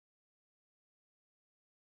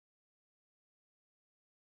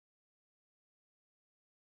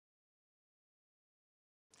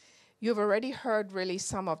you've already heard really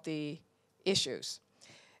some of the issues.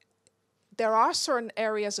 There are certain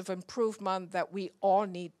areas of improvement that we all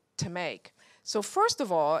need to make. So first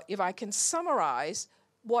of all, if I can summarize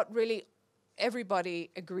what really everybody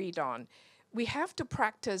agreed on, we have to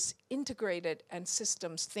practice integrated and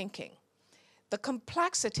systems thinking. The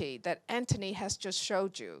complexity that Anthony has just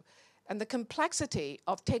showed you, and the complexity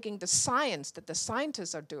of taking the science that the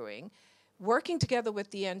scientists are doing, working together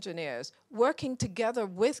with the engineers, working together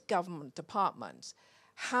with government departments.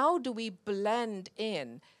 How do we blend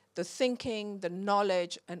in the thinking, the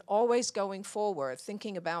knowledge, and always going forward,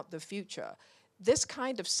 thinking about the future? This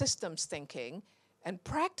kind of systems thinking and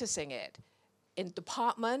practicing it in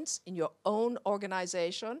departments, in your own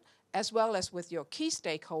organization, as well as with your key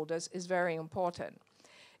stakeholders is very important.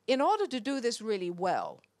 In order to do this really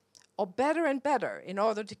well, or better and better, in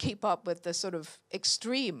order to keep up with the sort of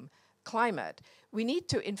extreme climate, we need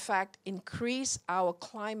to, in fact, increase our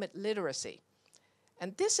climate literacy.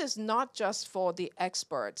 And this is not just for the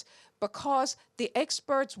experts, because the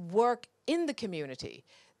experts work in the community.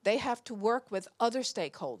 They have to work with other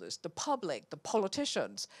stakeholders, the public, the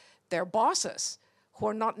politicians, their bosses, who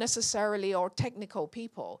are not necessarily all technical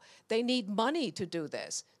people. They need money to do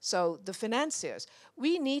this. So the financiers,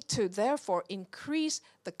 we need to therefore increase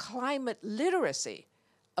the climate literacy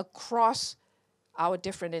across our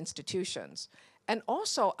different institutions, and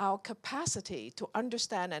also our capacity to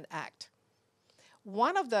understand and act.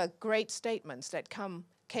 One of the great statements that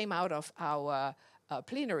came out of our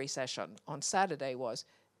plenary session on Saturday was,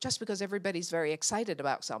 just because everybody's very excited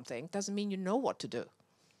about something doesn't mean you know what to do.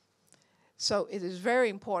 So it is very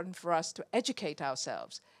important for us to educate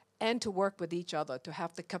ourselves and to work with each other to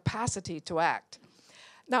have the capacity to act.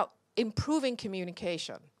 Now, improving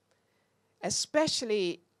communication,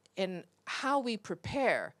 especially in how we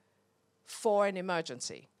prepare for an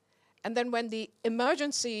emergency. And then when the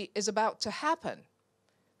emergency is about to happen,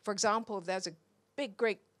 for example, if there's a big,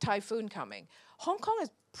 great typhoon coming, Hong Kong is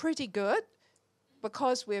pretty good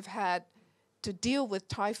because we've had to deal with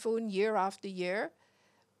typhoon year after year.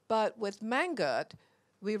 But with Mangut,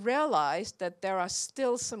 we realized that there are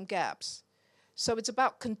still some gaps. So it's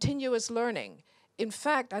about continuous learning. In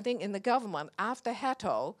fact, I think in the government, after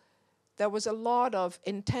Hato, there was a lot of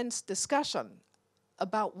intense discussion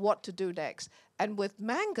about what to do next. And with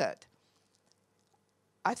Mangut,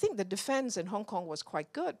 I think the defense in Hong Kong was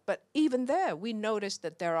quite good, but even there, we noticed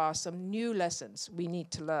that there are some new lessons we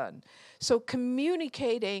need to learn. So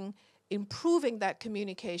communicating, improving that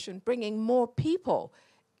communication, bringing more people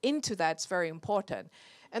into that's very important.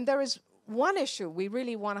 And there is one issue we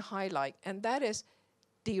really want to highlight, and that is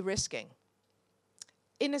de-risking.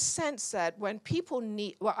 In a sense that when people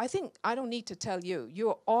need, well, I think I don't need to tell you,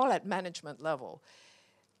 you're all at management level.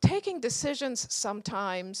 Taking decisions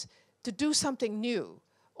sometimes to do something new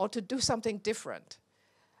or to do something different,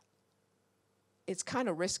 it's kind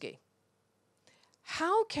of risky.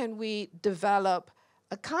 How can we develop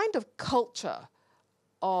a kind of culture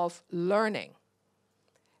of learning,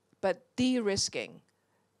 but de-risking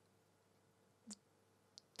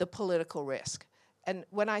the political risk? And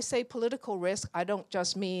when I say political risk, I don't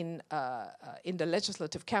just mean in the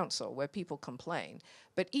Legislative Council where people complain,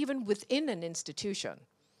 but even within an institution,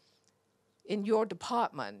 in your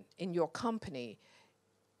department, in your company,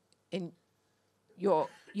 in your,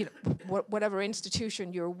 whatever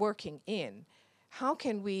institution you're working in, how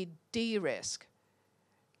can we de-risk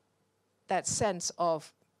that sense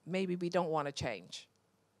of maybe we don't want to change?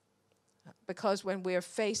 Because when we're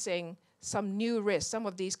facing some new risks, some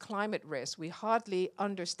of these climate risks, we hardly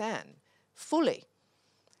understand fully.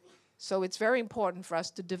 So it's very important for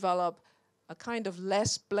us to develop a kind of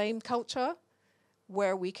less blame culture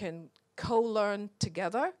where we can co-learn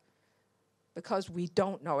together because we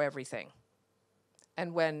don't know everything.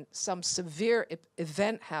 And when some severe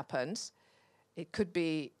event happens, it could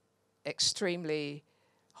be extremely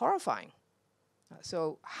horrifying.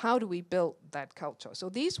 So how do we build that culture? So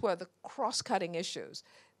these were the cross-cutting issues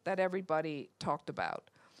that everybody talked about.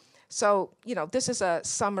 So, this is a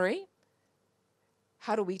summary.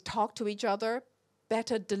 How do we talk to each other?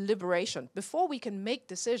 Better deliberation. Before we can make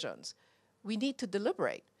decisions, we need to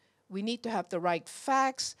deliberate. We need to have the right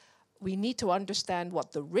facts. We need to understand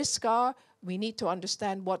what the risks are. We need to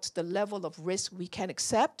understand what's the level of risk we can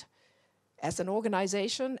accept as an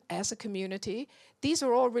organization, as a community. These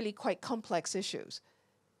are all really quite complex issues.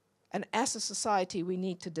 And as a society, we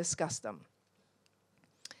need to discuss them.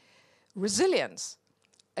 Resilience.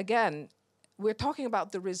 Again, we're talking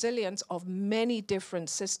about the resilience of many different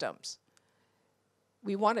systems.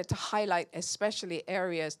 We wanted to highlight especially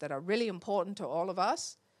areas that are really important to all of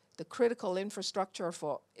us: the critical infrastructure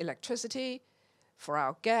for electricity, for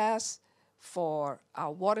our gas, for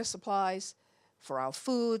our water supplies, for our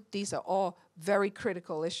food. These are all very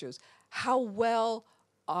critical issues. How well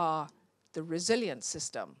are the resilient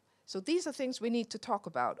system? So these are things we need to talk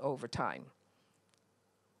about over time.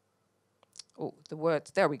 Oh, the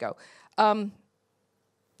words, there we go.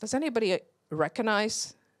 Does anybody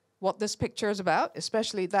recognize what this picture is about,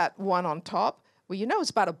 especially that one on top? Well, you know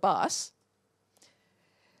it's about a bus.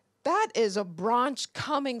 That is a branch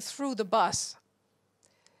coming through the bus.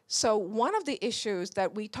 So one of the issues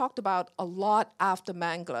that we talked about a lot after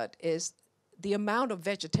Manglet is the amount of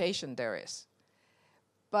vegetation there is.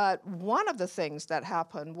 But one of the things that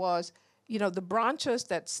happened was, you know, the branches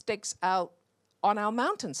that sticks out on our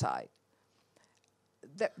mountainside.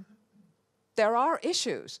 There are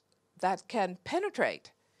issues that can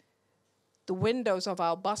penetrate the windows of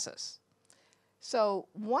our buses. So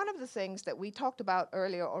one of the things that we talked about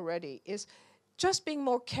earlier already is just being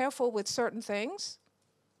more careful with certain things.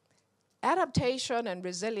 Adaptation and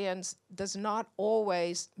resilience does not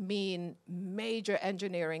always mean major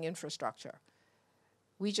engineering infrastructure.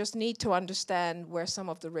 We just need to understand where some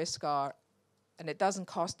of the risks are, and it doesn't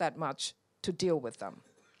cost that much to deal with them.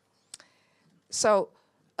 So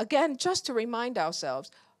again, just to remind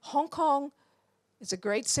ourselves, Hong Kong is a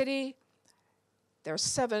great city. There are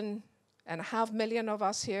 7.5 million of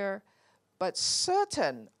us here, but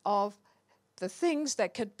certain of the things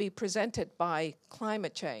that could be presented by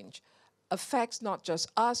climate change affects not just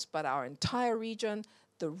us, but our entire region.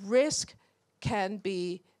 The risk can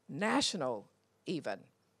be national even.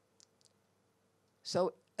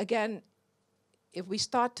 So again, if we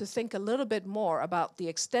start to think a little bit more about the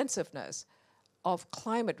extensiveness of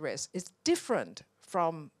climate risk, it's different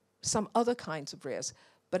from some other kinds of risk,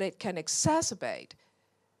 but it can exacerbate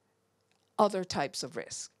other types of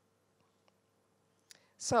risk.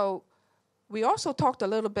 So we also talked a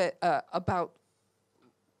little bit about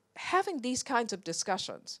having these kinds of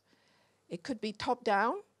discussions. It could be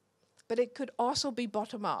top-down, but it could also be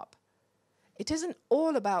bottom-up. It isn't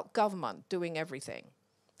all about government doing everything.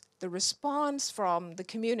 The response from the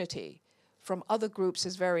community, from other groups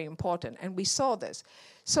is very important, and we saw this.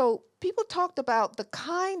 So people talked about the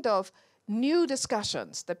kind of new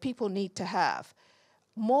discussions that people need to have,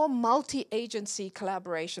 more multi-agency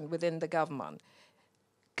collaboration within the government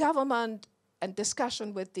and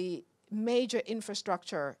discussion with the major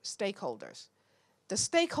infrastructure stakeholders. The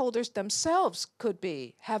stakeholders themselves could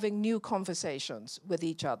be having new conversations with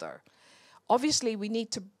each other. Obviously, we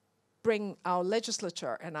need to bring our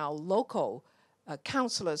legislature and our local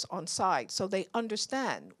councillors on side so they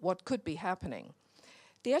understand what could be happening.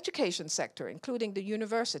 The education sector, including the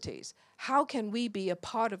universities, how can we be a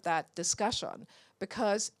part of that discussion?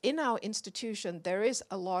 Because in our institution, there is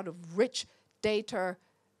a lot of rich data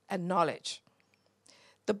and knowledge.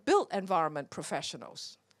 The built environment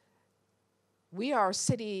professionals. We are a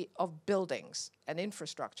city of buildings and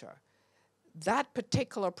infrastructure. That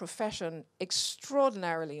particular profession,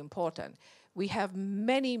 extraordinarily important. We have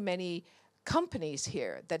many, many companies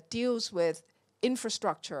here that deals with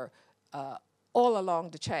infrastructure all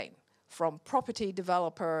along the chain, from property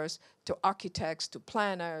developers to architects to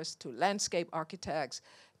planners to landscape architects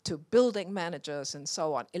to building managers and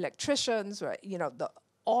so on, electricians, right? You know,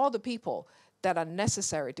 all the people that are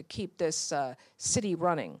necessary to keep this city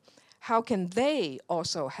running. How can they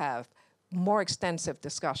also have more extensive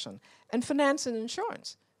discussion? And finance and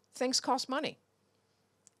insurance. Things cost money.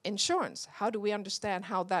 Insurance, how do we understand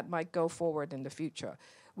how that might go forward in the future?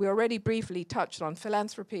 We already briefly touched on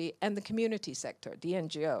philanthropy and the community sector, the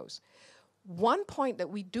NGOs. One point that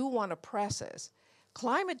we do want to press is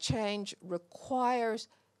climate change requires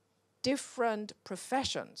different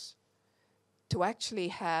professions to actually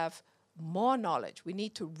have more knowledge. We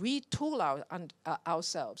need to retool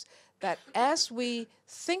ourselves, that as we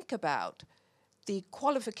think about the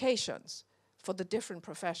qualifications for the different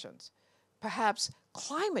professions, perhaps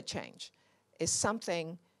climate change is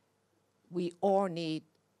something we all need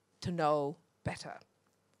to know better.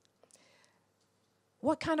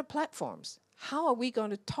 What kind of platforms? How are we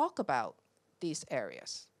going to talk about these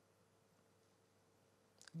areas?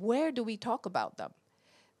 Where do we talk about them?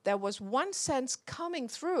 There was one sense coming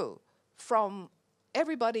through from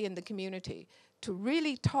everybody in the community to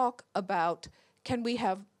really talk about, can we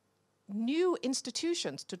have new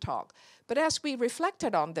institutions to talk? But as we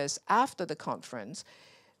reflected on this after the conference,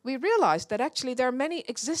 we realized that actually there are many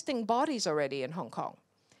existing bodies already in Hong Kong.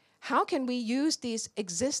 How can we use these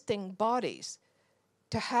existing bodies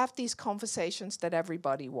to have these conversations that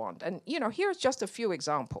everybody wants? And you know, here's just a few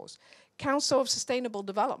examples. Council of Sustainable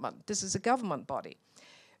Development, this is a government body.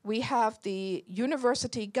 We have the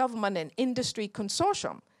University Government and Industry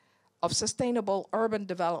Consortium, of sustainable urban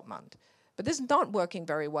development. But this is not working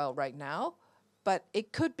very well right now, but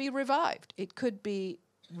it could be revived. It could be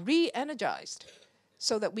re-energized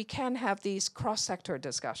so that we can have these cross-sector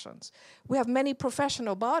discussions. We have many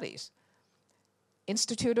professional bodies,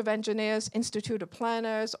 Institute of Engineers, Institute of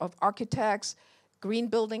Planners, of Architects, Green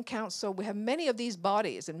Building Council. We have many of these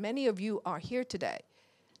bodies, and many of you are here today.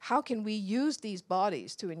 How can we use these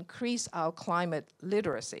bodies to increase our climate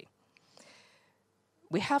literacy?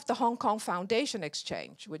 We have the Hong Kong Foundation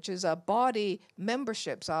Exchange, which is a body,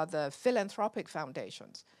 memberships are the philanthropic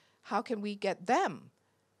foundations. How can we get them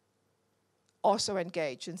also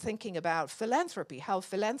engaged in thinking about philanthropy, how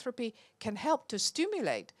philanthropy can help to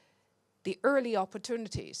stimulate the early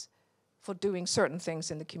opportunities for doing certain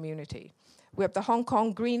things in the community? We have the Hong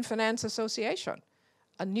Kong Green Finance Association,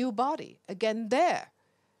 a new body. Again there,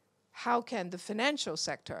 how can the financial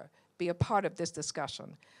sector be a part of this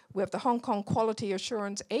discussion? We have the Hong Kong Quality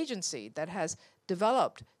Assurance Agency that has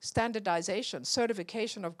developed standardization,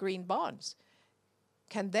 certification of green bonds.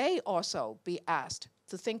 Can they also be asked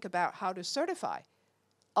to think about how to certify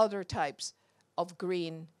other types of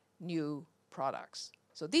green new products?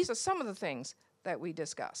 So these are some of the things that we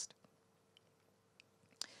discussed.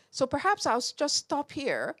 So perhaps I'll just stop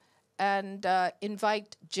here and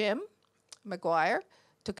invite Jim McGuire